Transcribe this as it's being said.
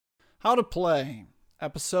How to Play,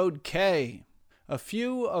 Episode K, a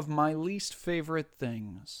few of my least favorite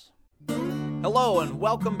things. Hello and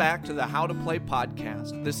welcome back to the How to Play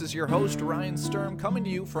podcast. This is your host, Ryan Sturm, coming to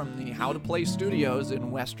you from the How to Play studios in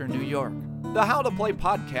Western New York. The How to Play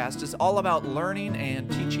podcast is all about learning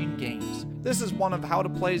and teaching games. This is one of How to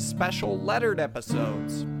Play's special lettered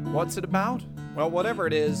episodes. What's it about? Well, whatever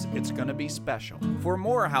it is, it's going to be special. For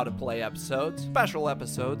more How to Play episodes, special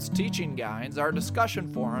episodes, teaching guides, our discussion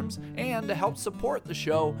forums, and to help support the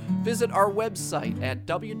show, visit our website at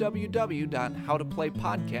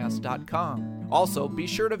www.howtoplaypodcast.com. Also, be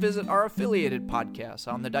sure to visit our affiliated podcasts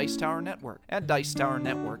on the Dice Tower Network at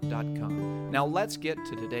dicetowernetwork.com. Now let's get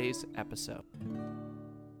to today's episode.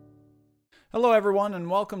 Hello everyone, and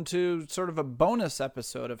welcome to sort of a bonus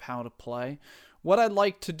episode of How to Play. What I'd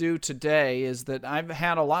like to do today is that I've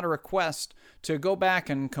had a lot of requests to go back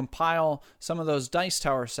and compile some of those Dice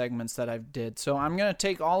Tower segments that I've did. So I'm going to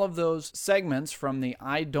take all of those segments from the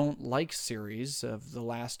I Don't Like series of the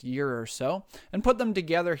last year or so and put them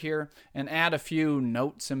together here and add a few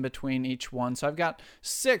notes in between each one. So I've got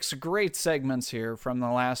 6 great segments here from the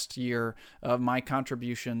last year of my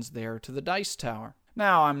contributions there to the Dice Tower.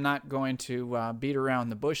 Now, I'm not going to beat around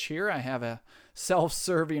the bush here. I have a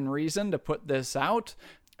self-serving reason to put this out,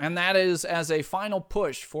 and that is as a final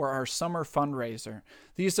push for our summer fundraiser.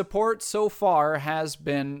 The support so far has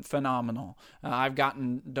been phenomenal. I've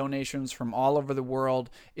gotten donations from all over the world.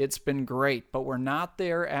 It's been great, but we're not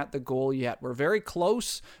there at the goal yet. We're very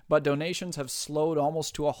close, but donations have slowed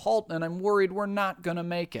almost to a halt, and I'm worried we're not going to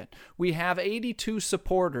make it. We have 82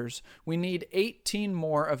 supporters. We need 18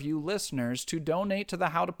 more of you listeners to donate to the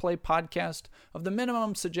How to Play podcast of the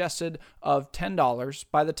minimum suggested of $10.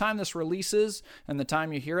 By the time this releases and the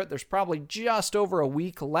time you hear it, there's probably just over a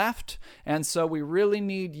week left, and so we really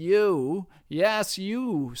need you, yes,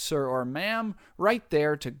 you, sir or ma'am, right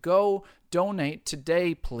there to go donate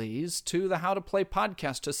today, please, to the How to Play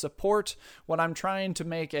podcast to support what I'm trying to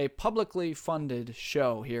make a publicly funded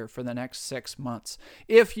show here for the next 6 months.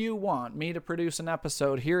 If you want me to produce an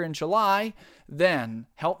episode here in July, then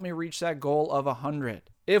help me reach that goal of 100.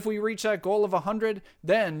 If we reach that goal of 100,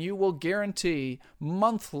 then you will guarantee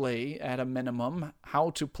monthly, at a minimum,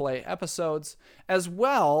 How to Play episodes, as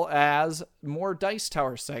well as more Dice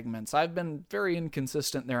Tower segments. I've been very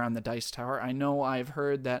inconsistent there on the Dice Tower. I know I've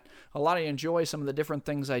heard that a lot of you enjoy some of the different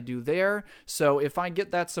things I do there, so if I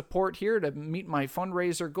get that support here to meet my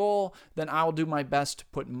fundraiser goal, then I'll do my best to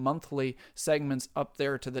put monthly segments up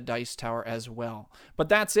there to the Dice Tower as well. But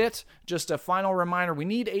that's it. Just a final reminder, we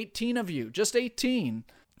need 18 of you, just 18.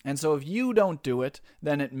 And so if you don't do it,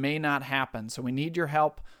 then it may not happen. So we need your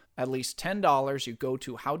help. At least $10. You go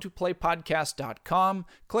to howtoplaypodcast.com,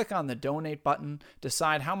 click on the donate button,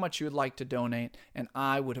 decide how much you'd like to donate, and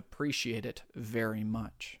I would appreciate it very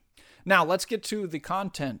much. Now, let's get to the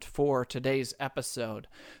content for today's episode.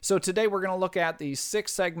 So today we're going to look at the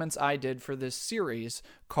 6 segments I did for this series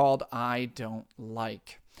called I Don't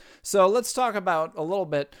Like. So let's talk about a little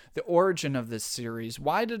bit the origin of this series.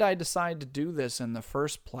 Why did I decide to do this in the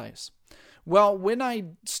first place? Well, when I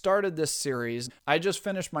started this series, I just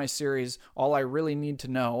finished my series, All I Really Need to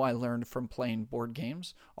Know I Learned from Playing Board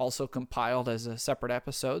Games, also compiled as a separate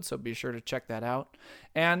episode, so be sure to check that out.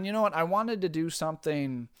 And you know what? I wanted to do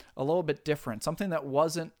something a little bit different, something that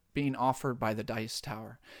wasn't being offered by the Dice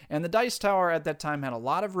Tower. And the Dice Tower at that time had a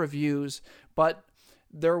lot of reviews, but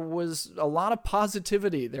there was a lot of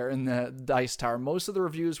positivity there in the Dice Tower. Most of the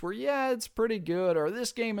reviews were, yeah, it's pretty good, or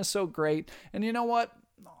this game is so great. And you know what?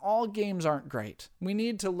 All games aren't great. We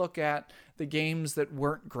need to look at the games that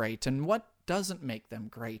weren't great and what doesn't make them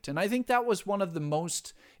great. And I think that was one of the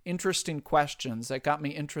most interesting questions that got me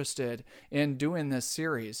interested in doing this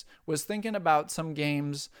series, was thinking about some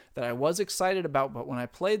games that I was excited about, but when I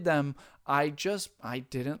played them, I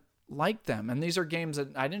didn't like them. And these are games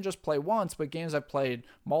that I didn't just play once, but games I played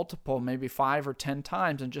multiple, maybe 5 or 10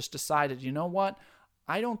 times, and just decided, you know what?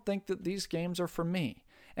 I don't think that these games are for me.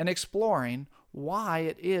 And exploring why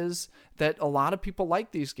it is that a lot of people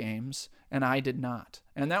like these games and I did not.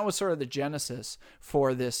 And that was sort of the genesis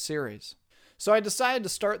for this series. So I decided to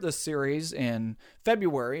start this series in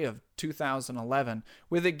February of 2011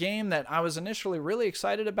 with a game that I was initially really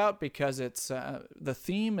excited about because it's the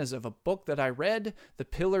theme is of a book that I read, The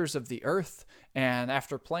Pillars of the Earth. And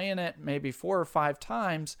after playing it maybe 4 or 5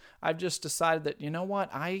 times, I've just decided that, you know what,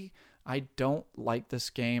 I don't like this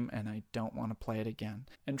game and I don't want to play it again,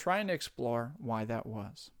 and trying to explore why that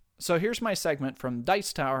was. So here's my segment from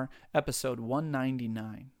Dice Tower, episode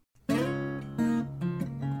 199.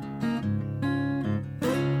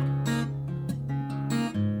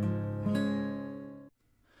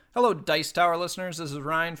 Hello Hello, Dice Tower listeners. This is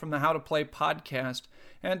Ryan from the How to Play podcast,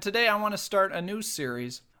 and today I want to start a new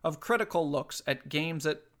series of critical looks at games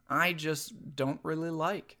that I just don't really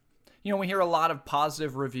like. You know, we hear a lot of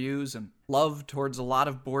positive reviews and love towards a lot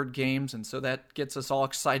of board games, and so that gets us all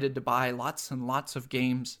excited to buy lots and lots of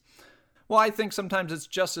games. Well, I think sometimes it's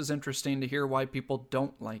just as interesting to hear why people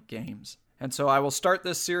don't like games. And so I will start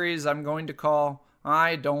this series I'm going to call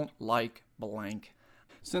I Don't Like Blank.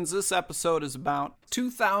 Since this episode is about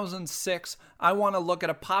 2006, I want to look at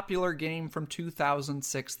a popular game from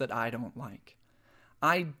 2006 that I don't like.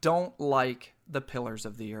 I don't like The Pillars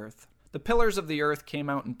of the Earth. The Pillars of the Earth came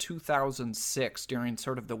out in 2006 during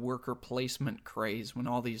sort of the worker placement craze when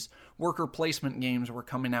all these worker placement games were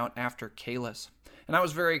coming out after Caylus. And I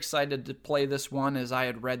was very excited to play this one as I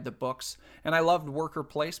had read the books, and I loved worker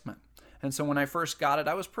placement. And so when I first got it,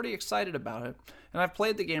 I was pretty excited about it. And I've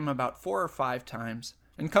played the game about 4 or 5 times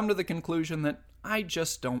and come to the conclusion that I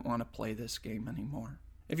just don't want to play this game anymore.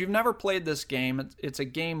 If you've never played this game, it's a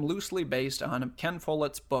game loosely based on Ken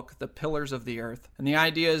Follett's book, The Pillars of the Earth. And the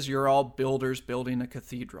idea is you're all builders building a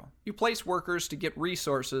cathedral. You place workers to get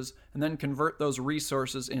resources and then convert those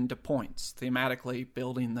resources into points, thematically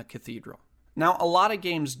building the cathedral. Now, a lot of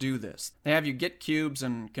games do this. They have you get cubes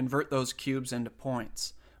and convert those cubes into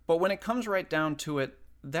points. But when it comes right down to it,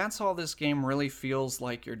 that's all this game really feels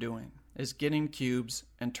like you're doing, is getting cubes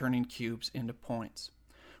and turning cubes into points.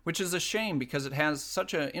 Which is a shame because it has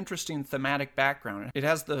such an interesting thematic background. It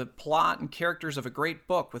has the plot and characters of a great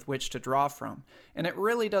book with which to draw from. And it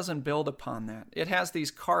really doesn't build upon that. It has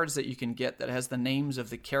these cards that you can get that has the names of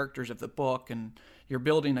the characters of the book and you're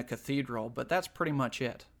building a cathedral, but that's pretty much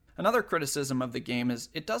it. Another criticism of the game is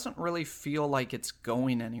it doesn't really feel like it's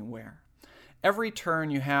going anywhere. Every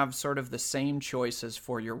turn you have sort of the same choices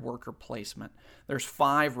for your worker placement. There's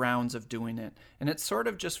 5 rounds of doing it, and it sort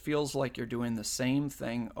of just feels like you're doing the same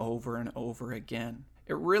thing over and over again.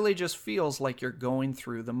 It really just feels like you're going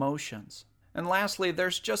through the motions. And lastly,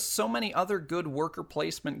 there's just so many other good worker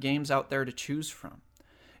placement games out there to choose from.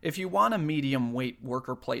 If you want a medium weight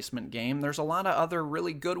worker placement game, there's a lot of other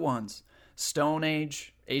really good ones. Stone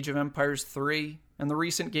Age, Age of Empires 3, and the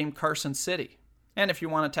recent game Carson City. And if you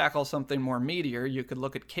want to tackle something more meatier, you could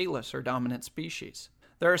look at Caylus or Dominant Species.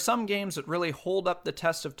 There are some games that really hold up the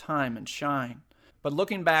test of time and shine. But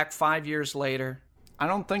looking back 5 years later, I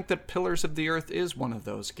don't think that Pillars of the Earth is one of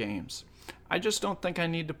those games. I just don't think I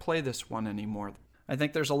need to play this one anymore. I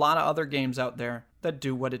think there's a lot of other games out there that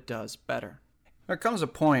do what it does better. There comes a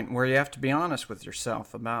point where you have to be honest with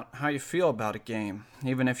yourself about how you feel about a game,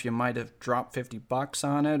 even if you might have dropped $50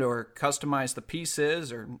 on it or customized the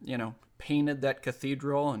pieces or, painted that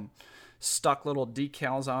cathedral and stuck little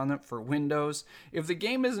decals on it for windows. If the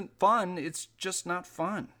game isn't fun, it's just not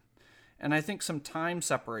fun. And I think some time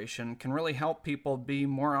separation can really help people be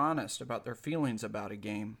more honest about their feelings about a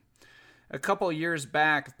game. A couple of years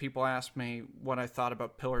back, if people asked me what I thought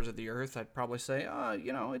about Pillars of the Earth, I'd probably say,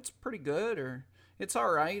 it's pretty good or it's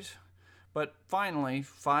all right. But finally,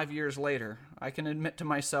 5 years later, I can admit to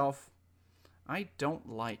myself, I don't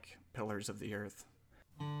like Pillars of the Earth.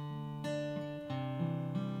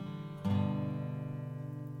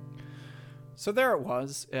 So there it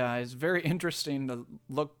was. It's very interesting to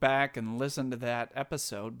look back and listen to that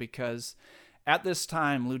episode because at this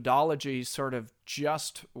time, Ludology sort of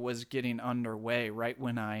just was getting underway right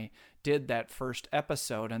when I did that first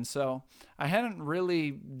episode. And so I hadn't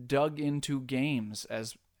really dug into games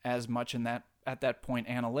as much at that point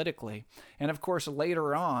analytically. And of course,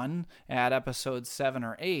 later on at episode 7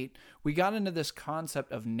 or 8, we got into this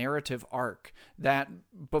concept of narrative arc that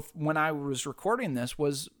when I was recording this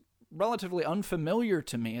was relatively unfamiliar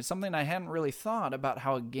to me. It's something I hadn't really thought about,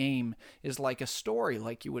 how a game is like a story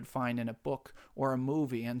like you would find in a book or a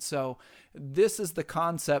movie. And so this is the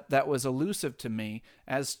concept that was elusive to me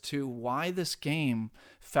as to why this game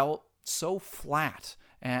felt so flat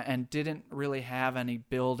and didn't really have any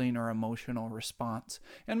building or emotional response.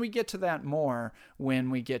 And we get to that more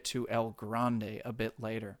when we get to El Grande a bit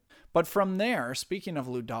later. But from there, speaking of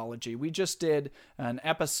Ludology, we just did an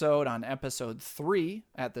episode on episode 3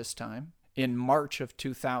 at this time in March of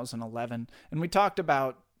 2011, and we talked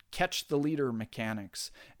about catch the leader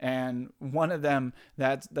mechanics. And one of them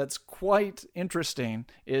that's quite interesting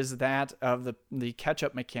is that of the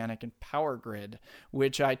catch-up mechanic in Power Grid,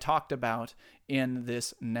 which I talked about in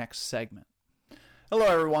this next segment. Hello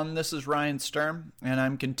everyone, this is Ryan Sturm, and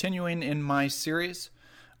I'm continuing in my series,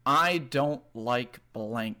 I Don't Like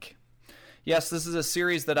Blank. Yes, this is a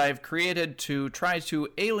series that I've created to try to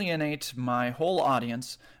alienate my whole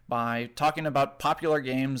audience by talking about popular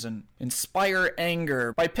games and inspire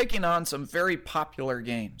anger by picking on some very popular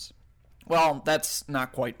games. Well, that's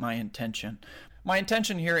not quite my intention. My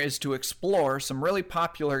intention here is to explore some really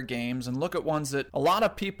popular games and look at ones that a lot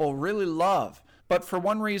of people really love, but for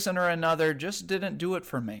one reason or another just didn't do it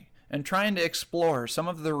for me, and trying to explore some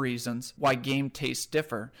of the reasons why game tastes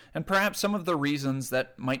differ, and perhaps some of the reasons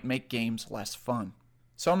that might make games less fun.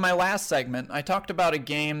 So in my last segment, I talked about a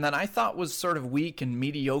game that I thought was sort of weak and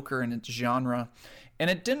mediocre in its genre, and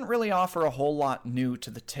it didn't really offer a whole lot new to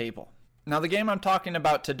the table. Now, the game I'm talking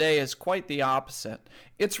about today is quite the opposite.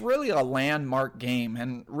 It's really a landmark game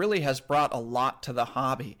and really has brought a lot to the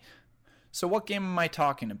hobby. So what game am I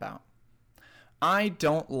talking about? I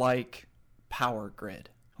don't like Power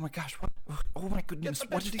Grid. Oh my gosh, what? Oh my goodness,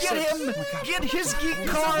 what did he say? Get him! Oh my gosh, Get his geek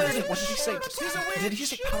card! What did he say? He's a witch! Did he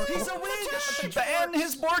say Power Grid? He's a witch! Ban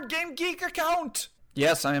his Board Game Geek account!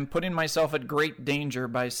 Yes, I am putting myself at great danger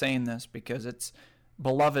by saying this because it's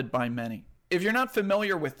beloved by many. If you're not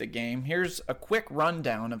familiar with the game, here's a quick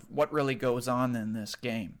rundown of what really goes on in this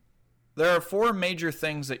game. There are 4 major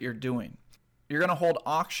things that you're doing. You're going to hold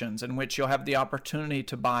auctions in which you'll have the opportunity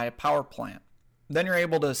to buy a power plant. Then you're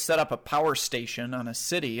able to set up a power station on a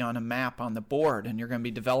city on a map on the board, and you're going to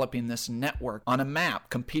be developing this network on a map,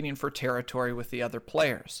 competing for territory with the other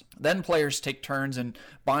players. Then players take turns in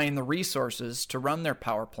buying the resources to run their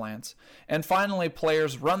power plants. And finally,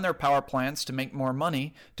 players run their power plants to make more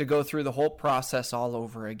money to go through the whole process all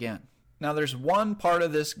over again. Now, there's one part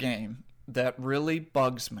of this game that really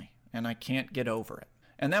bugs me, and I can't get over it.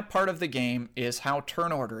 And that part of the game is how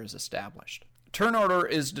turn order is established. Turn order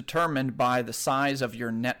is determined by the size of your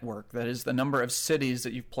network, that is, the number of cities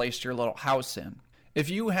that you've placed your little house in. If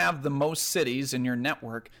you have the most cities in your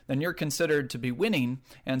network, then you're considered to be winning,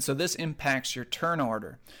 and so this impacts your turn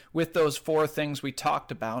order. With those 4 things we talked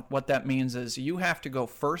about, what that means is you have to go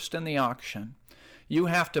first in the auction, you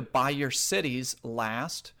have to buy your cities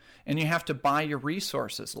last, and you have to buy your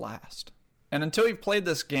resources last. And until you've played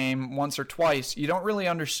this game once or twice, you don't really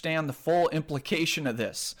understand the full implication of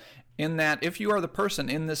this. In that, if you are the person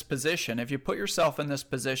in this position, if you put yourself in this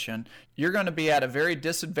position, you're going to be at a very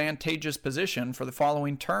disadvantageous position for the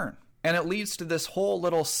following turn. And it leads to this whole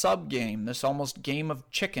little sub-game, this almost game of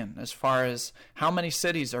chicken, as far as how many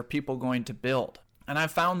cities are people going to build. And I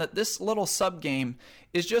found that this little sub-game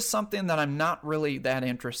is just something that I'm not really that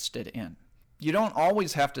interested in. You don't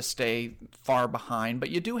always have to stay far behind, but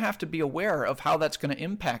you do have to be aware of how that's going to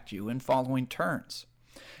impact you in following turns.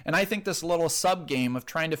 And I think this little sub-game of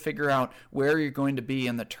trying to figure out where you're going to be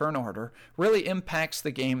in the turn order really impacts the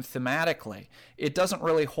game thematically. It doesn't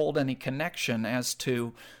really hold any connection as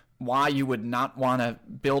to why you would not want to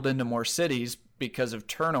build into more cities because of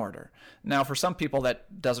turn order. Now, for some people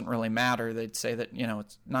that doesn't really matter. They'd say that,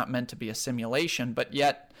 it's not meant to be a simulation, but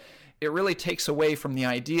yet it really takes away from the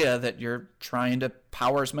idea that you're trying to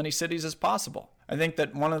power as many cities as possible. I think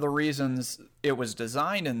that one of the reasons it was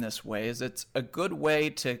designed in this way is it's a good way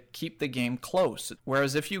to keep the game close.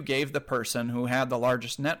 Whereas if you gave the person who had the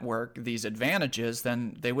largest network these advantages,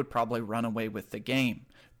 then they would probably run away with the game.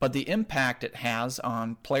 But the impact it has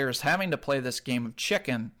on players having to play this game of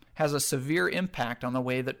chicken has a severe impact on the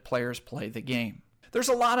way that players play the game. There's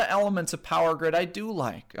a lot of elements of Power Grid I do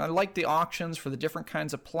like. I like the auctions for the different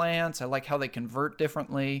kinds of plants. I like how they convert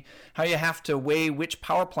differently, how you have to weigh which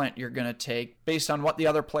power plant you're going to take based on what the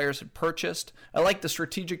other players had purchased. I like the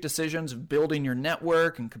strategic decisions of building your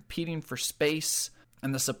network and competing for space,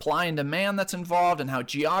 and the supply and demand that's involved, and how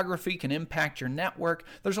geography can impact your network.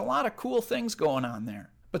 There's a lot of cool things going on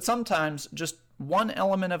there. But sometimes just one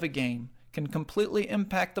element of a game can completely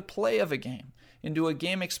impact the play of a game into a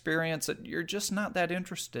game experience that you're just not that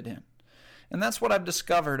interested in. And that's what I've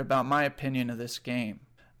discovered about my opinion of this game.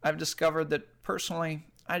 I've discovered that personally,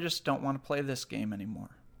 I just don't want to play this game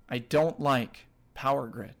anymore. I don't like Power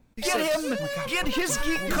Grid. Get him! Get his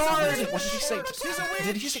geek card! What did he say? He's a witch!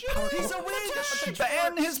 Did he say Power Grid? He's a witch!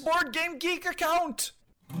 Ban his Board Game Geek account!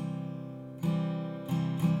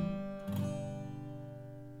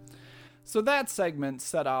 So that segment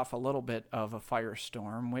set off a little bit of a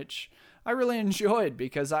firestorm, which I really enjoyed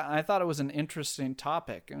because I thought it was an interesting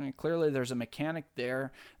topic. I mean, clearly there's a mechanic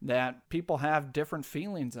there that people have different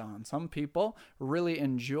feelings on. Some people really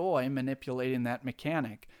enjoy manipulating that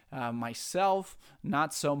mechanic. Myself,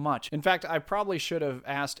 not so much. In fact, I probably should have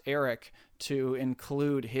asked Eric to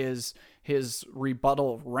include his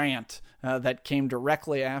rebuttal rant that came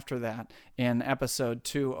directly after that in episode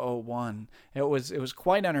 201. It was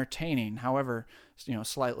quite entertaining, however,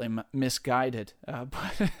 slightly misguided.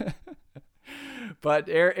 But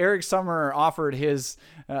Eric Summer offered his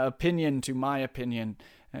opinion to my opinion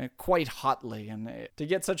quite hotly, and to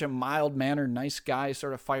get such a mild-mannered, nice guy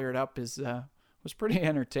sort of fired up is was pretty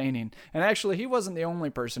entertaining. And actually, he wasn't the only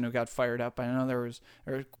person who got fired up. I know there was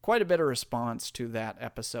quite a bit of response to that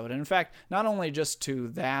episode. And in fact, not only just to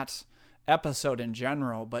that episode in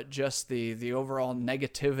general, but just the overall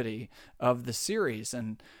negativity of the series.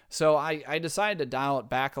 And so I decided to dial it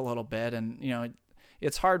back a little bit. And,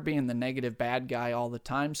 it's hard being the negative bad guy all the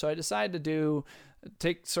time. So I decided to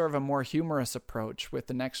take sort of a more humorous approach with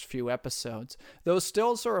the next few episodes. Those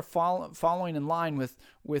still sort of following in line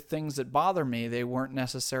with things that bother me. They weren't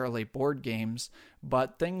necessarily board games,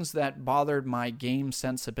 but things that bothered my game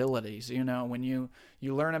sensibilities. When you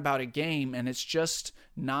learn about a game and it's just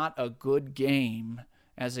not a good game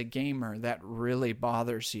as a gamer, that really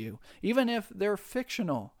bothers you, even if they're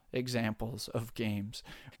fictional examples of games,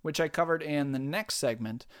 which I covered in the next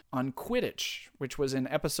segment on Quidditch, which was in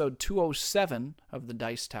episode 207 of the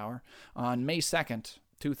Dice Tower on May 2nd,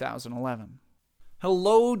 2011.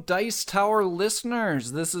 Hello, Dice Tower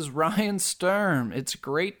listeners. This is Ryan Sturm. It's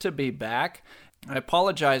great to be back. I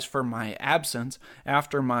apologize for my absence.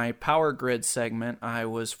 After my Power Grid segment, I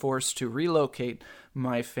was forced to relocate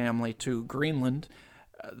my family to Greenland.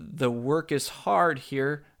 The work is hard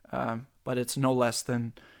here, but it's no less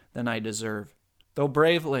than I deserve. Though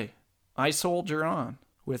bravely, I soldier on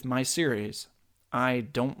with my series, I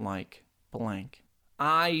Don't Like Blank.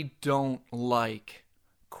 I don't like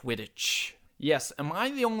Quidditch. Yes, am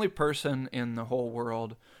I the only person in the whole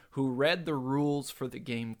world who read the rules for the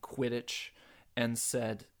game Quidditch and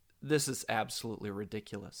said, this is absolutely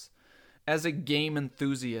ridiculous? As a game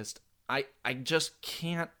enthusiast, I just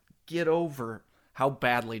can't get over how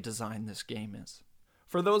badly designed this game is.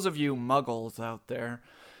 For those of you muggles out there,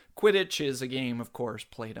 Quidditch is a game, of course,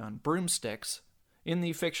 played on broomsticks in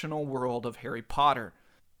the fictional world of Harry Potter.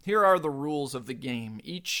 Here are the rules of the game.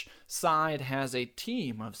 Each side has a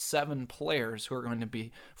team of 7 players who are going to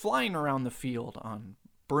be flying around the field on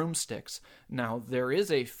broomsticks. Now, there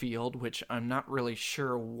is a field, which I'm not really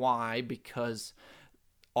sure why, because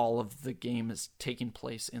all of the game is taking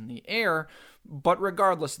place in the air, but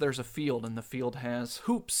regardless, there's a field, and the field has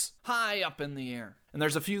hoops high up in the air. And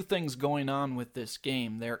there's a few things going on with this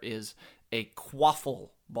game. There is a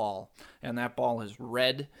quaffle ball, and that ball is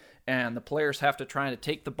red, and the players have to try to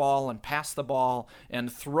take the ball and pass the ball and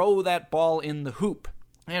throw that ball in the hoop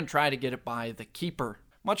and try to get it by the keeper.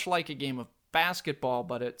 Much like a game of basketball,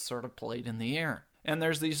 but it's sort of played in the air. And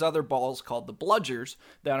there's these other balls called the bludgers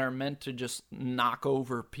that are meant to just knock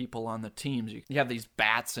over people on the teams. You have these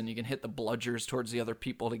bats and you can hit the bludgers towards the other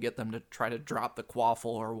people to get them to try to drop the quaffle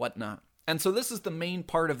or whatnot. And so this is the main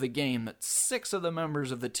part of the game that 6 of the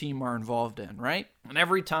members of the team are involved in, right? And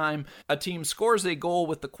every time a team scores a goal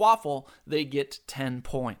with the quaffle, they get 10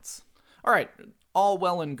 points. All right, all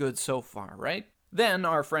well and good so far, right? Then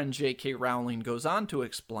our friend J.K. Rowling goes on to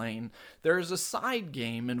explain there's a side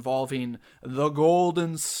game involving the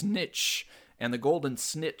Golden Snitch. And the Golden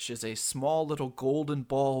Snitch is a small little golden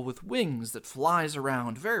ball with wings that flies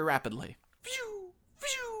around very rapidly. Phew,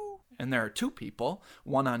 phew. And there are 2 people,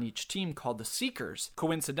 one on each team, called the Seekers.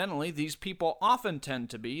 Coincidentally, these people often tend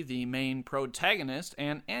to be the main protagonist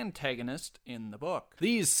and antagonist in the book.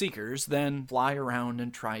 These Seekers then fly around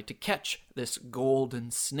and try to catch this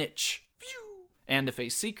Golden Snitch. And if a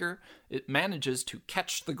Seeker manages to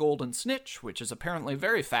catch the Golden Snitch, which is apparently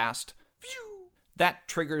very fast, that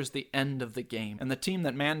triggers the end of the game. And the team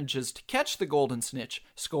that manages to catch the Golden Snitch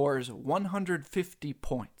scores 150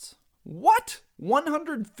 points. What?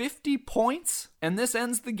 150 points? And this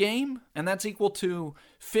ends the game? And that's equal to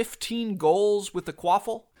 15 goals with the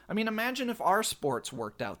quaffle? I mean, imagine if our sports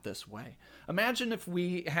worked out this way. Imagine if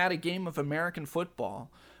we had a game of American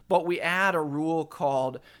football, but we add a rule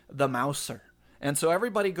called the Mouser. And so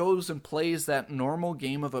everybody goes and plays that normal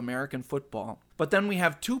game of American football. But then we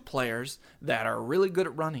have 2 players that are really good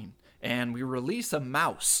at running. And we release a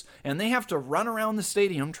mouse. And they have to run around the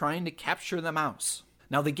stadium trying to capture the mouse.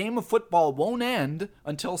 Now, the game of football won't end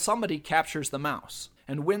until somebody captures the mouse.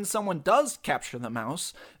 And when someone does capture the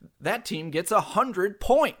mouse, that team gets 100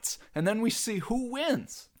 points. And then we see who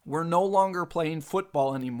wins. We're no longer playing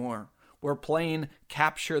football anymore. We're playing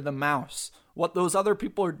capture the mouse. What those other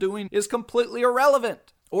people are doing is completely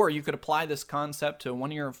irrelevant. Or you could apply this concept to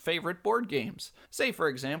one of your favorite board games. Say, for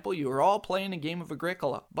example, you are all playing a game of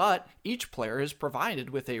Agricola, but each player is provided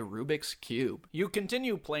with a Rubik's Cube. You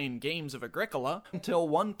continue playing games of Agricola until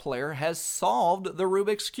one player has solved the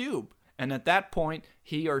Rubik's Cube. And at that point,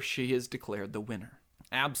 he or she is declared the winner.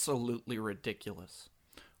 Absolutely ridiculous.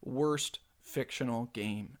 Worst fictional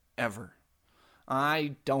game ever.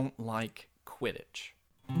 I don't like Quidditch.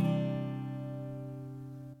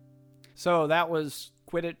 So that was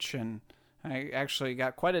Quidditch, and I actually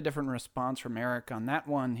got quite a different response from Eric on that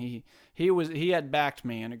one. He had backed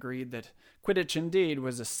me and agreed that Quidditch indeed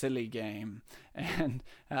was a silly game, and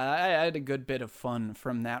I had a good bit of fun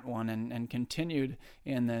from that one, and continued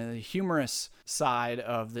in the humorous side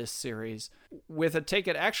of this series with a take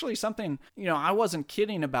at actually something, I wasn't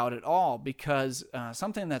kidding about at all, because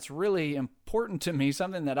something that's really important to me,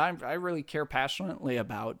 something that I really care passionately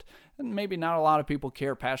about, and maybe not a lot of people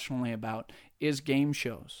care passionately about, is game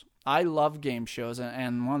shows. I love game shows,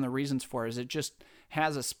 and one of the reasons for it is it just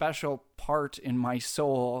has a special part in my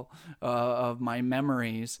soul of my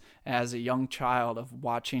memories as a young child of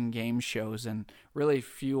watching game shows, and really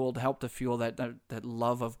helped to fuel that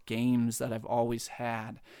love of games that I've always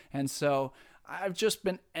had. And so I've just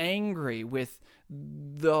been angry with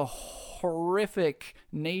the horrific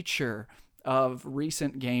nature of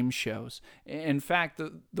recent game shows. In fact,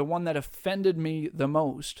 the one that offended me the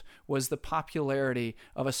most was the popularity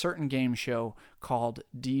of a certain game show called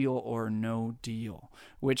Deal or No Deal,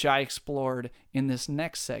 which I explored in this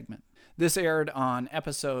next segment. This aired on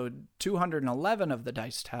episode 211 of the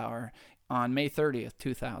Dice Tower on May 30th,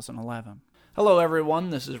 2011. Hello everyone,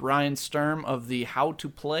 this is Ryan Sturm of the How to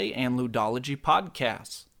Play and Ludology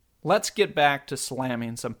podcasts. Let's get back to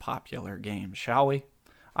slamming some popular games, shall we?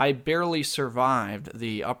 I barely survived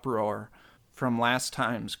the uproar from last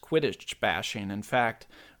time's Quidditch bashing. In fact,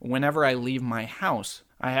 whenever I leave my house,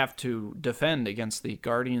 I have to defend against the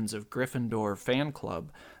Guardians of Gryffindor fan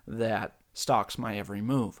club that stalks my every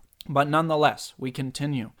move. But nonetheless, we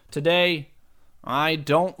continue. Today, I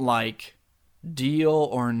don't like Deal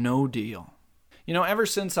or No Deal. Ever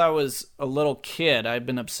since I was a little kid, I've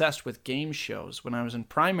been obsessed with game shows. When I was in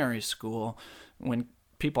primary school, when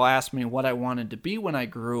people asked me what I wanted to be when I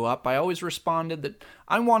grew up, I always responded that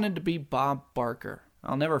I wanted to be Bob Barker.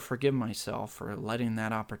 I'll never forgive myself for letting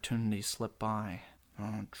that opportunity slip by.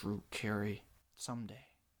 Oh, Drew Carey. Someday.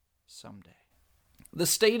 The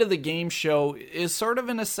state of the game show is sort of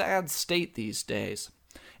in a sad state these days,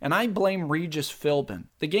 and I blame Regis Philbin.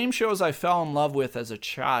 The game shows I fell in love with as a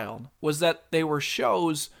child was that they were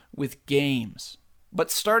shows with games. But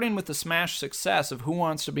starting with the smash success of Who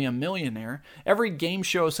Wants to Be a Millionaire, every game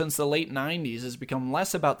show since the late 90s has become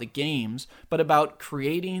less about the games, but about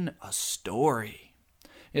creating a story.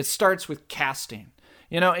 It starts with casting.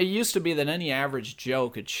 It used to be that any average Joe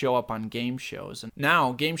could show up on game shows, and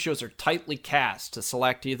now game shows are tightly cast to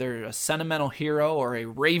select either a sentimental hero or a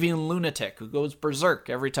raving lunatic who goes berserk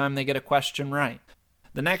every time they get a question right.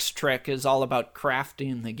 The next trick is all about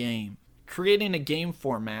crafting the game. Creating a game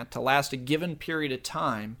format to last a given period of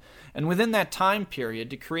time, and within that time period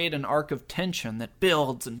to create an arc of tension that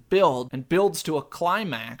builds and builds and builds to a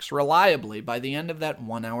climax reliably by the end of that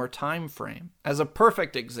 1 hour time frame. As a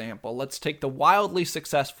perfect example, let's take the wildly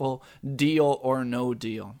successful Deal or No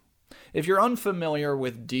Deal. If you're unfamiliar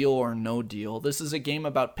with Deal or No Deal, this is a game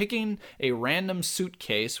about picking a random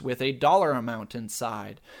suitcase with a dollar amount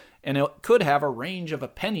inside, and it could have a range of a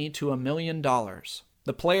penny to $1 million.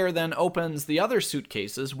 The player then opens the other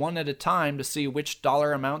suitcases one at a time to see which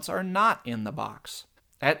dollar amounts are not in the box.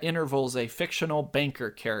 At intervals, a fictional banker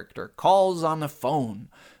character calls on the phone,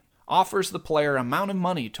 offers the player an amount of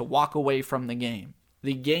money to walk away from the game.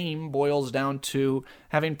 The game boils down to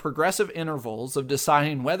having progressive intervals of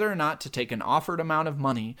deciding whether or not to take an offered amount of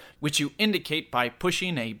money, which you indicate by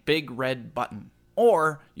pushing a big red button.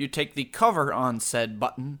 Or you take the cover on said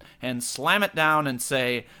button and slam it down and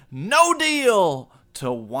say, "No deal!" to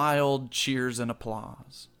wild cheers and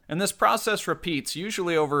applause. And this process repeats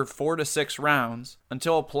usually over 4 to 6 rounds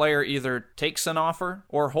until a player either takes an offer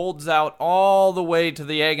or holds out all the way to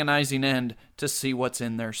the agonizing end to see what's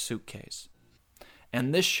in their suitcase.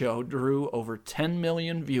 And this show drew over 10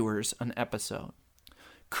 million viewers an episode.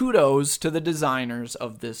 Kudos to the designers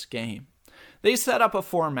of this game. They set up a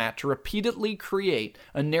format to repeatedly create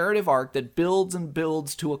a narrative arc that builds and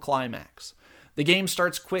builds to a climax. The game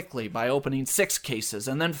starts quickly by opening 6 cases,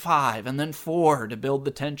 and then 5, and then 4 to build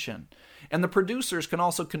the tension. And the producers can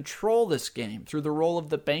also control this game through the role of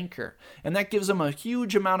the banker, and that gives them a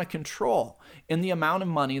huge amount of control in the amount of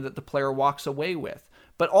money that the player walks away with,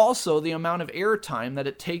 but also the amount of airtime that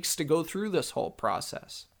it takes to go through this whole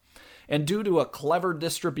process. And due to a clever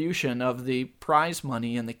distribution of the prize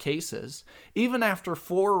money in the cases, even after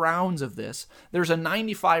 4 rounds of this, there's a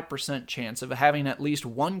 95% chance of having at least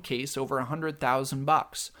one case over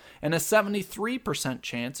 $100,000, and a 73%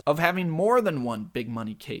 chance of having more than one big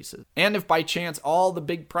money case. And if by chance all the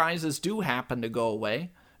big prizes do happen to go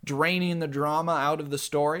away, draining the drama out of the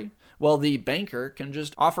story, well, the banker can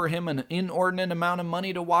just offer him an inordinate amount of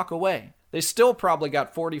money to walk away. They still probably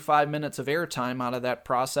got 45 minutes of airtime out of that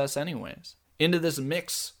process anyways. Into this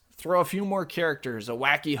mix Throw a few more characters, a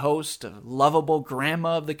wacky host, a lovable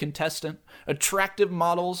grandma of the contestant, attractive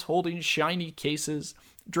models holding shiny cases,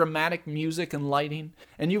 dramatic music and lighting,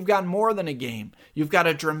 and you've got more than a game. You've got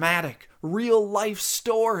a dramatic, real-life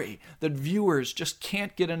story that viewers just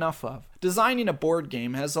can't get enough of. Designing a board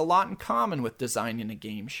game has a lot in common with designing a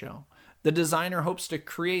game show. The designer hopes to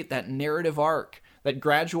create that narrative arc, that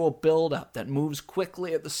gradual build-up that moves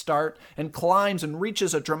quickly at the start and climbs and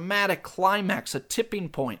reaches a dramatic climax, a tipping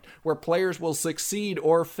point where players will succeed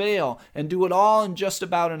or fail and do it all in just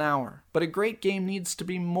about an hour. But a great game needs to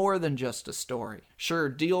be more than just a story. Sure,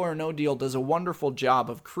 Deal or No Deal does a wonderful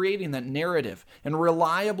job of creating that narrative and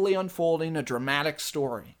reliably unfolding a dramatic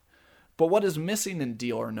story. But what is missing in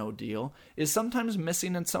Deal or No Deal is sometimes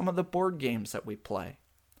missing in some of the board games that we play.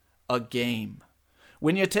 A game.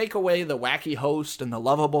 When you take away the wacky host and the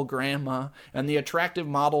lovable grandma and the attractive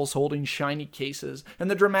models holding shiny cases and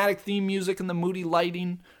the dramatic theme music and the moody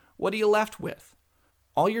lighting, what are you left with?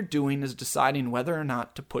 All you're doing is deciding whether or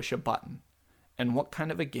not to push a button. And what kind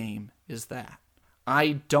of a game is that?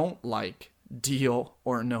 I don't like Deal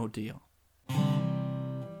or No Deal.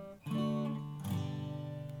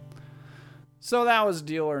 So that was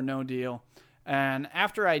Deal or No Deal. And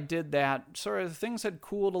after I did that, sort of things had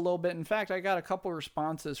cooled a little bit. In fact, I got a couple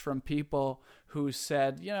responses from people who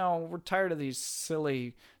said, we're tired of these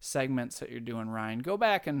silly segments that you're doing, Ryan. Go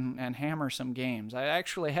back and hammer some games. I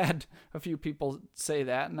actually had a few people say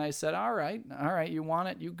that, and I said, all right, you want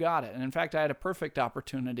it, you got it. And in fact, I had a perfect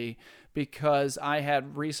opportunity because I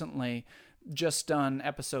had recently just done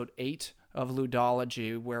episode 8 of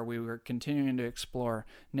Ludology, where we were continuing to explore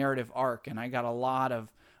narrative arc, and I got a lot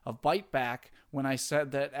of bite back when I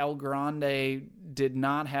said that El Grande did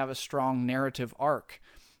not have a strong narrative arc.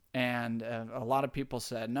 And a lot of people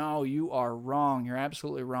said, no, you are wrong. You're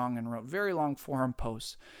absolutely wrong, and wrote very long forum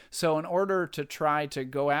posts. So in order to try to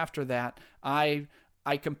go after that, I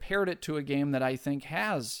compared it to a game that I think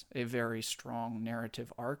has a very strong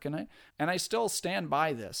narrative arc, and I still stand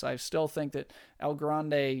by this. I still think that El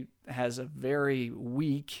Grande has a very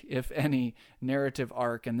weak, if any, narrative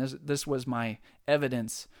arc, and this was my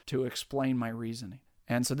evidence to explain my reasoning.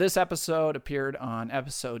 And so this episode appeared on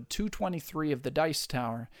episode 223 of The Dice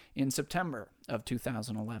Tower in September of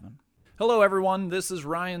 2011. Hello, everyone. This is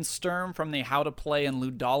Ryan Sturm from the How to Play and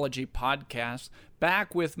Ludology podcast,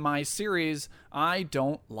 back with my series, I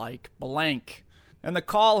Don't Like Blank. And the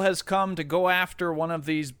call has come to go after one of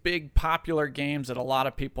these big popular games that a lot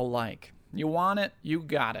of people like. You want it, you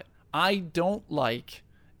got it. I don't like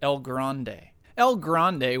El Grande. El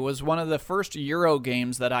Grande was one of the first Euro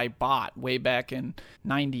games that I bought way back in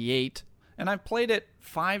 '98, and I've played it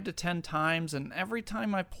 5 to 10 times, and every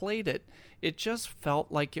time I played it, it just felt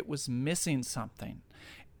like it was missing something.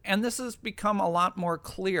 And this has become a lot more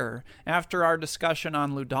clear after our discussion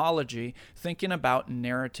on Ludology, thinking about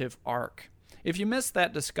narrative arc. If you missed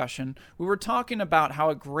that discussion, we were talking about how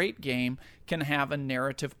a great game can have a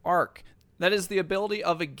narrative arc. That is the ability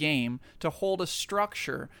of a game to hold a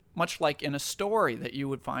structure, much like in a story that you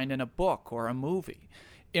would find in a book or a movie,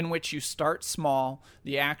 in which you start small,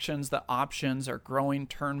 the actions, the options are growing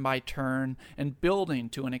turn by turn and building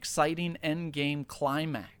to an exciting endgame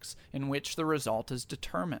climax in which the result is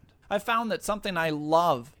determined. I found that something I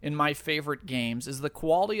love in my favorite games is the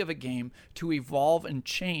quality of a game to evolve and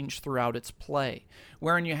change throughout its play,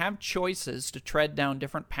 wherein you have choices to tread down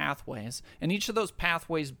different pathways, and each of those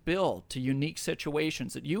pathways build to unique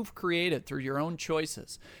situations that you've created through your own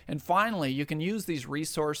choices. And finally, you can use these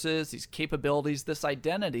resources, these capabilities, this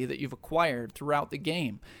identity that you've acquired throughout the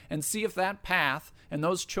game, and see if that path and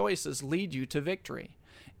those choices lead you to victory.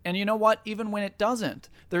 And you know what? Even when it doesn't,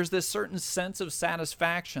 there's this certain sense of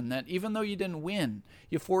satisfaction that even though you didn't win,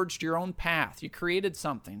 you forged your own path. You created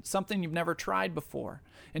something you've never tried before.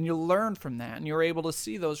 And you learn from that, and you're able to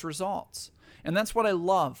see those results. And that's what I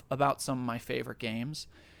love about some of my favorite games,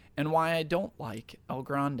 and why I don't like El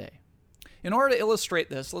Grande. In order to illustrate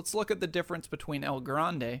this, let's look at the difference between El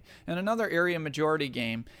Grande and another area majority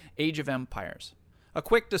game, Age of Empires. A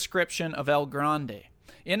quick description of El Grande.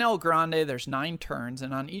 In El Grande, there's 9 turns,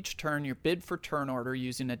 and on each turn, you bid for turn order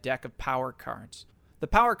using a deck of power cards. The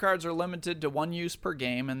power cards are limited to 1 use per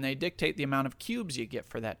game, and they dictate the amount of cubes you get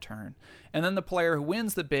for that turn. And then the player who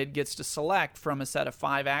wins the bid gets to select from a set of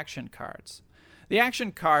 5 action cards. The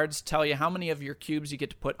action cards tell you how many of your cubes you get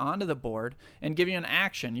to put onto the board and give you an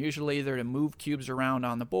action, usually either to move cubes around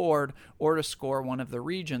on the board or to score one of the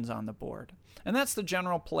regions on the board. And that's the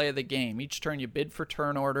general play of the game. Each turn you bid for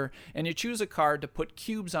turn order, and you choose a card to put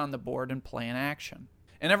cubes on the board and play an action.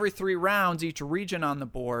 And every 3 rounds, each region on the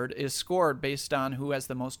board is scored based on who has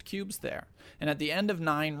the most cubes there. And at the end of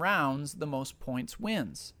 9 rounds, the most points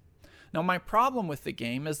wins. Now, my problem with the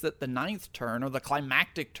game is that the 9th turn, or the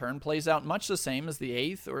climactic turn, plays out much the same as the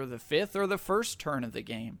 8th or the 5th or the 1st turn of the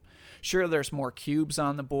game. Sure, there's more cubes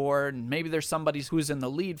on the board, and maybe there's somebody who's in the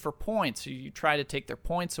lead for points, so you try to take their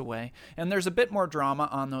points away, and there's a bit more drama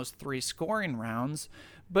on those 3 scoring rounds,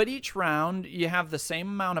 but each round you have the same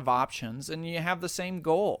amount of options, and you have the same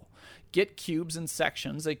goal. Get cubes in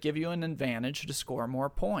sections that give you an advantage to score more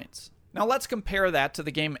points. Now let's compare that to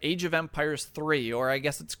the game Age of Empires 3, or I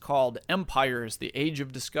guess it's called Empires, the Age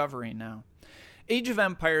of Discovery now. Age of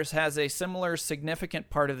Empires has a similar significant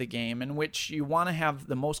part of the game in which you want to have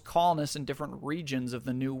the most colonists in different regions of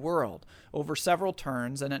the New World over several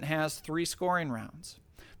turns, and it has 3 scoring rounds.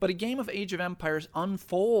 But a game of Age of Empires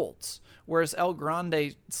unfolds, whereas El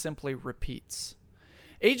Grande simply repeats.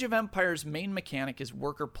 Age of Empires' main mechanic is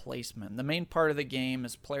worker placement. The main part of the game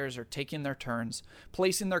is players are taking their turns,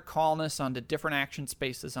 placing their colonists onto different action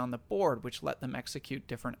spaces on the board, which let them execute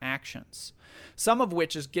different actions. Some of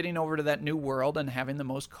which is getting over to that new world and having the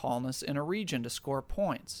most colonists in a region to score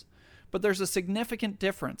points. But there's a significant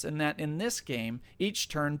difference in that in this game, each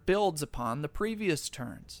turn builds upon the previous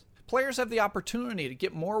turns. Players have the opportunity to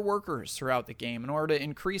get more workers throughout the game in order to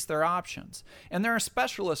increase their options. And there are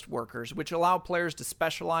specialist workers which allow players to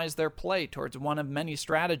specialize their play towards one of many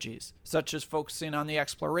strategies, such as focusing on the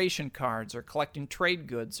exploration cards or collecting trade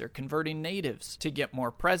goods or converting natives to get more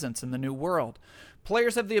presence in the new world.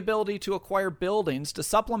 Players have the ability to acquire buildings to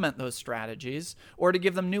supplement those strategies or to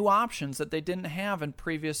give them new options that they didn't have in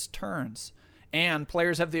previous turns. And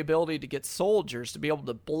players have the ability to get soldiers to be able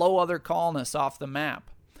to blow other colonists off the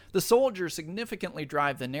map. The soldiers significantly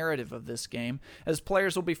drive the narrative of this game, as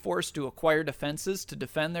players will be forced to acquire defenses to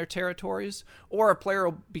defend their territories, or a player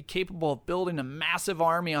will be capable of building a massive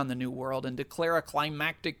army on the New World and declare a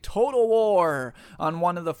climactic total war on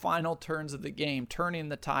one of the final turns of the game, turning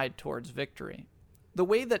the tide towards victory. The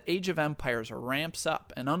way that Age of Empires ramps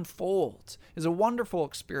up and unfolds is a wonderful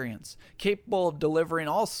experience, capable of delivering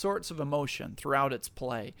all sorts of emotion throughout its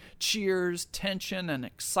play, cheers, tension, and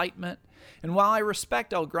excitement. And while I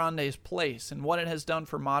respect El Grande's place and what it has done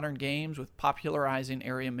for modern games with popularizing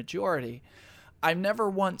area majority, I've never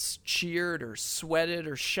once cheered or sweated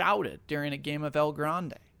or shouted during a game of El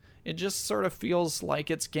Grande. It just sort of feels like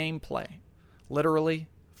it's gameplay, literally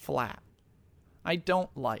flat. I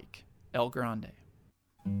don't like El Grande.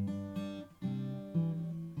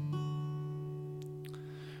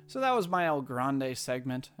 So that was my El Grande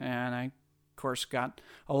segment, and I, of course, got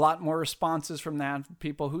a lot more responses from that,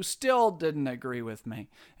 people who still didn't agree with me.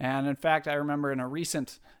 And in fact, I remember in a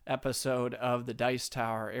recent episode of the Dice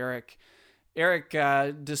Tower, Eric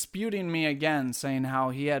disputing me again, saying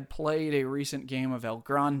how he had played a recent game of El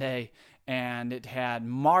Grande and it had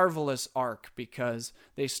marvelous arc because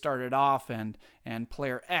they started off and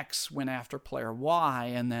player X went after player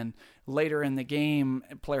Y, and then later in the game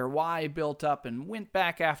player Y built up and went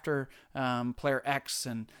back after player X,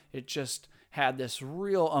 and it just had this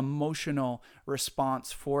real emotional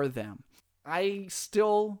response for them. I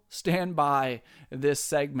still stand by this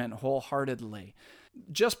segment wholeheartedly.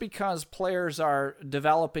 Just because players are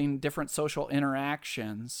developing different social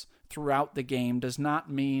interactions throughout the game does not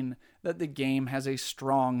mean that the game has a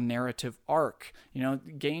strong narrative arc. You know,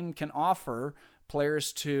 the game can offer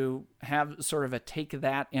players to have sort of a take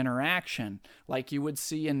that interaction like you would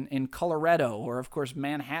see in Coloretto, or of course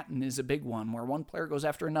Manhattan is a big one where one player goes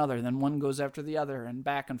after another, then one goes after the other, and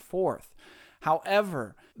back and forth.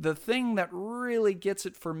 However, the thing that really gets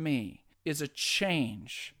it for me is a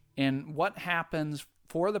change in what happens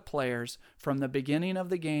for the players from the beginning of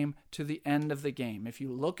the game to the end of the game. If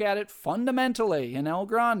you look at it fundamentally in El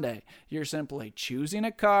Grande, you're simply choosing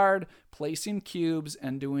a card, placing cubes,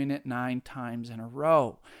 and doing it 9 times in a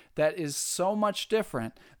row. That is so much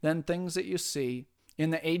different than things that you see in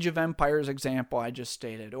the Age of Empires example I just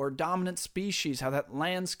stated, or Dominant Species, how that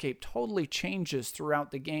landscape totally changes throughout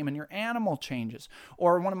the game and your animal changes.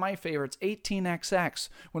 Or one of my favorites, 18XX,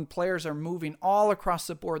 when players are moving all across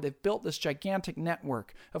the board. They've built this gigantic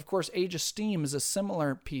network. Of course, Age of Steam is a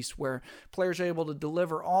similar piece where players are able to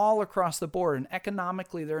deliver all across the board, and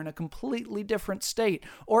economically they're in a completely different state.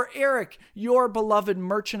 Or Eric, your beloved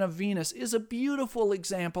Merchant of Venus, is a beautiful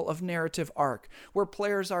example of narrative arc, where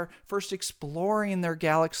players are first exploring their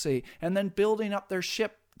galaxy and then building up their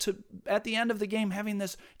ship to, at the end of the game, having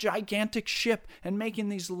this gigantic ship and making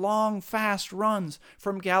these long, fast runs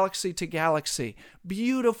from galaxy to galaxy.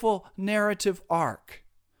 Beautiful narrative arc.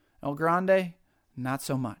 El Grande, not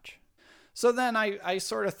so much. So then I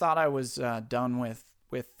sort of thought I was done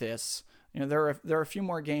with this. You know, there are a few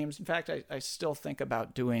more games. In fact, I still think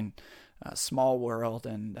about doing Small World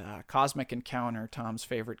and Cosmic Encounter, Tom's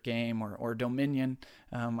favorite game, or Dominion.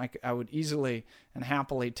 I would easily and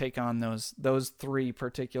happily take on those three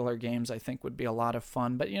particular games. I think would be a lot of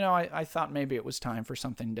fun. But, I thought maybe it was time for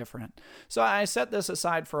something different. So I set this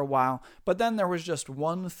aside for a while, but then there was just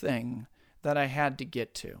one thing that I had to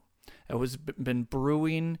get to. It was been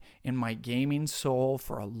brewing in my gaming soul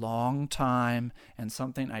for a long time, and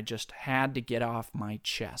something I just had to get off my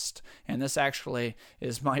chest. And this actually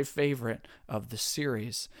is my favorite of the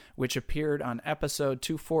series, which appeared on episode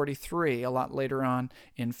 243 a lot later on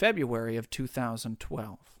in February of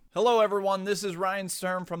 2012. Hello, everyone. This is Ryan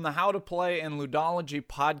Sturm from the How to Play and Ludology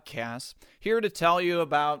podcast, here to tell you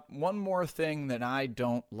about one more thing that I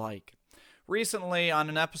don't like. Recently, on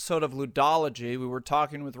an episode of Ludology, we were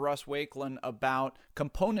talking with Russ Wakelin about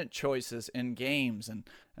component choices in games,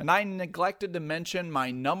 and I neglected to mention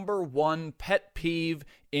my number one pet peeve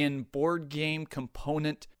in board game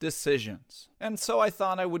component decisions. And so I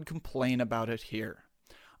thought I would complain about it here.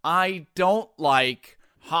 I don't like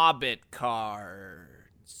Hobbit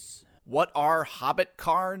cards. What are Hobbit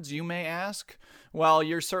cards, you may ask? Well,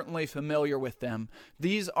 you're certainly familiar with them.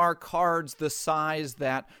 These are cards the size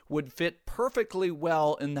that would fit perfectly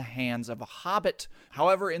well in the hands of a hobbit.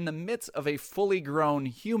 However, in the midst of a fully grown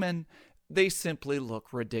human, they simply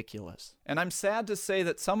look ridiculous. And I'm sad to say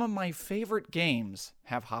that some of my favorite games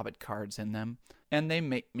have hobbit cards in them, and they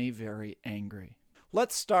make me very angry.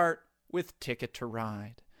 Let's start with Ticket to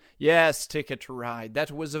Ride. Yes, Ticket to Ride.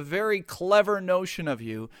 That was a very clever notion of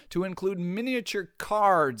you to include miniature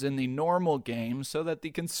cards in the normal game so that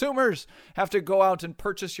the consumers have to go out and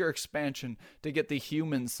purchase your expansion to get the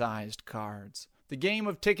human-sized cards. The game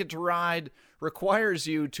of Ticket to Ride requires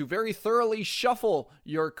you to very thoroughly shuffle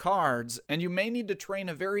your cards, and you may need to train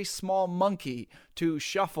a very small monkey to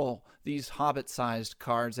shuffle these hobbit-sized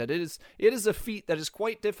cards. It is a feat that is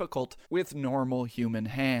quite difficult with normal human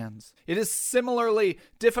hands. It is similarly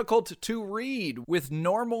difficult to read with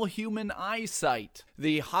normal human eyesight,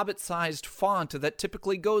 the hobbit-sized font that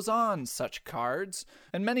typically goes on such cards.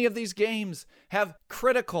 And many of these games have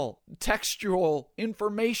critical textual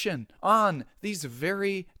information on these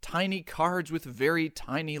very tiny cards with very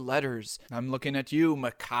tiny letters. I'm looking at you,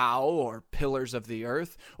 Macau, or Pillars of the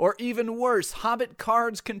Earth, or even worse, Hobbit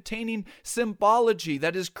cards containing symbology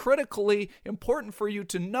that is critically important for you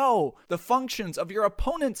to know the functions of your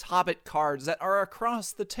opponent's Hobbit cards that are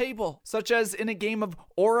across the table, such as in a game of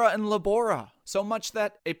Ora and Labora. So much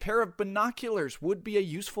that a pair of binoculars would be a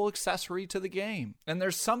useful accessory to the game. And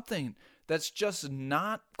there's something that's just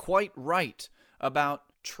not quite right about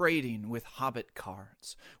trading with Hobbit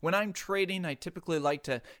cards. When I'm trading, I typically like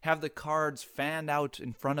to have the cards fanned out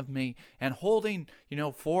in front of me and holding,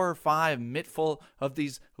 4 or 5 mittful of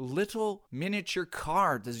these little miniature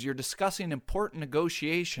cards as you're discussing important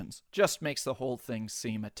negotiations. Just makes the whole thing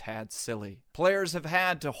seem a tad silly. Players have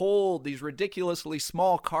had to hold these ridiculously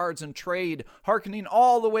small cards and trade, hearkening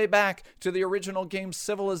all the way back to the original game's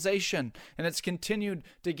Civilization, and it's continued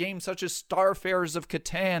to games such as Starfarers of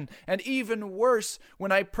Catan, and even worse,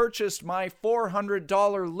 when I purchased my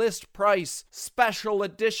 $400 list price special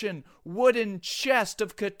edition wooden chest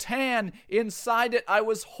of Catan. Inside it, I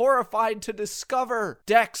was horrified to discover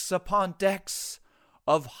decks upon decks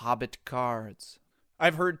of Hobbit cards.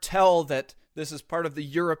 I've heard tell that this is part of the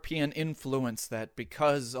European influence, that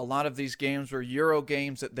because a lot of these games were Euro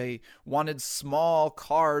games, that they wanted small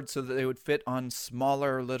cards so that they would fit on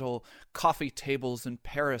smaller little coffee tables in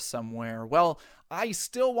Paris somewhere. Well, I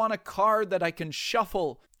still want a card that I can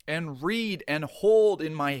shuffle and read and hold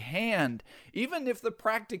in my hand, even if the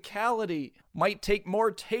practicality might take more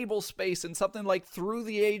table space in something like Through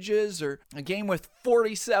the Ages or a game with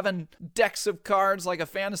 47 decks of cards like a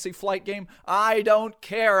Fantasy Flight game. I don't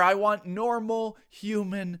care. I want normal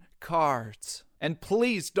human cards. And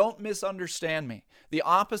please don't misunderstand me. The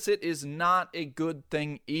opposite is not a good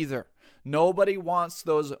thing either. Nobody wants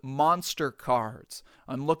those monster cards.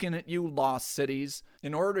 I'm looking at you, Lost Cities.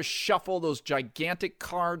 In order to shuffle those gigantic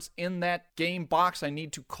cards in that game box, I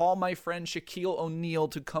need to call my friend Shaquille O'Neal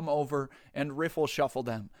to come over and riffle shuffle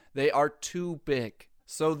them. They are too big.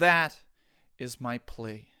 So that is my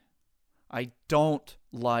plea. I don't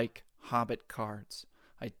like Hobbit cards.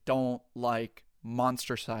 I don't like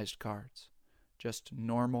monster-sized cards. Just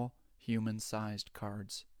normal human-sized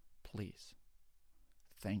cards, please.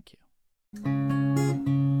 Thank you.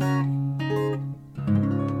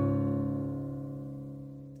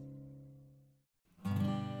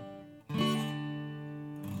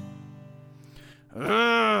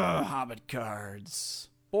 Hobbit cards.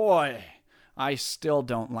 Boy, I still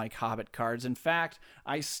don't like Hobbit cards. In fact,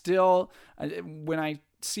 when I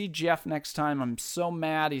see Jeff next time, I'm so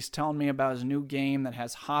mad. He's telling me about his new game that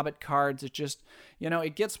has Hobbit cards. It just,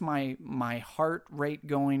 it gets my heart rate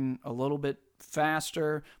going a little bit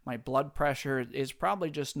faster. My blood pressure is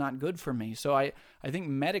probably just not good for me. So I think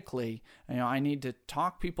medically, I need to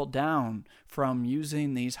talk people down from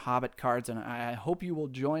using these Hobbit cards, and I hope you will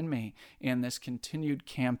join me in this continued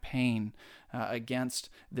campaign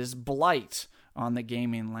against this blight on the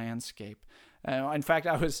gaming landscape. In fact,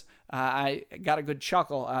 I got a good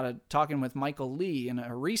chuckle out of talking with Michael Lee in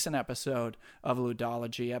a recent episode of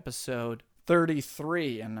Ludology, episode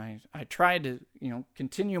 33, and I tried to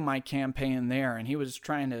continue my campaign there, and he was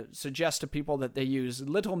trying to suggest to people that they use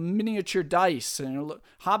little miniature dice,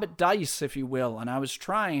 Hobbit dice, if you will, and I was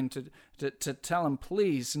trying to tell him,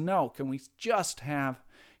 please, no, can we just have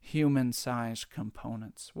human-sized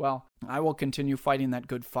components? Well, I will continue fighting that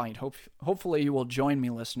good fight. Hopefully you will join me,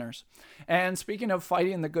 listeners. And speaking of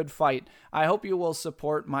fighting the good fight, I hope you will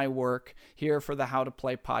support my work here for the How to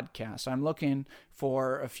Play podcast. I'm looking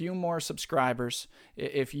for a few more subscribers.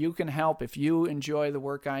 If you can help, if you enjoy the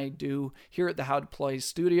work I do here at the How to Play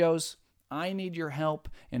Studios, I need your help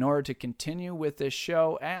in order to continue with this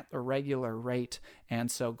show at a regular rate. And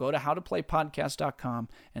so go to howtoplaypodcast.com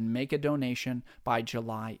and make a donation by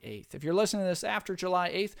July 8th. If you're listening to this after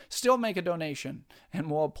July 8th, still make a donation, and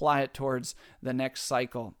we'll apply it towards the next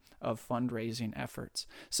cycle of fundraising efforts.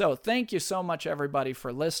 So thank you so much, everybody,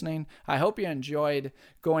 for listening. I hope you enjoyed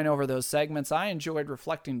going over those segments. I enjoyed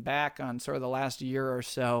reflecting back on sort of the last year or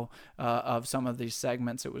so of some of these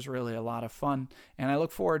segments. It was really a lot of fun, and I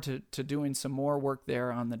look forward to doing some more work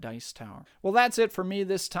there on the Dice Tower. Well, that's it for me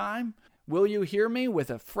this time. Will you hear me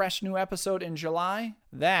with a fresh new episode in July?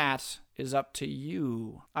 That is up to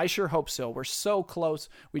you. I sure hope so. We're so close.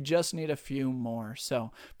 We just need a few more.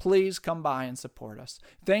 So please come by and support us.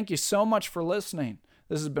 Thank you so much for listening.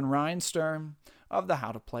 This has been Ryan Sturm of the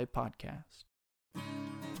How to Play podcast.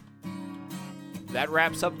 That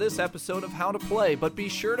wraps up this episode of How to Play, but be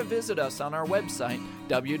sure to visit us on our website,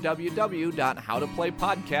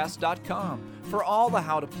 www.howtoplaypodcast.com, for all the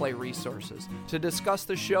How to Play resources, to discuss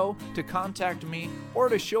the show, to contact me, or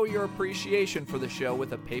to show your appreciation for the show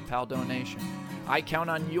with a PayPal donation. I count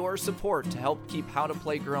on your support to help keep How to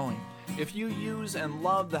Play growing. If you use and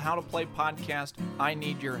love the How to Play podcast, I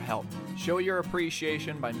need your help. Show your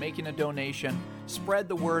appreciation by making a donation, spread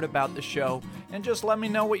the word about the show, and just let me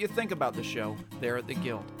know what you think about the show there at the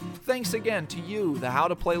Guild. Thanks again to you, the How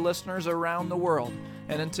to Play listeners around the world.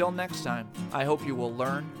 And until next time, I hope you will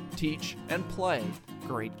learn, teach, and play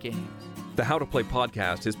great games. The How to Play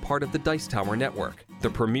podcast is part of the Dice Tower Network, the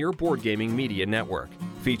premier board gaming media network,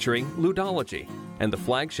 featuring Ludology and the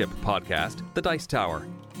flagship podcast, The Dice Tower.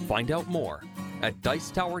 Find out more at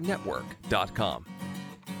dicetowernetwork.com.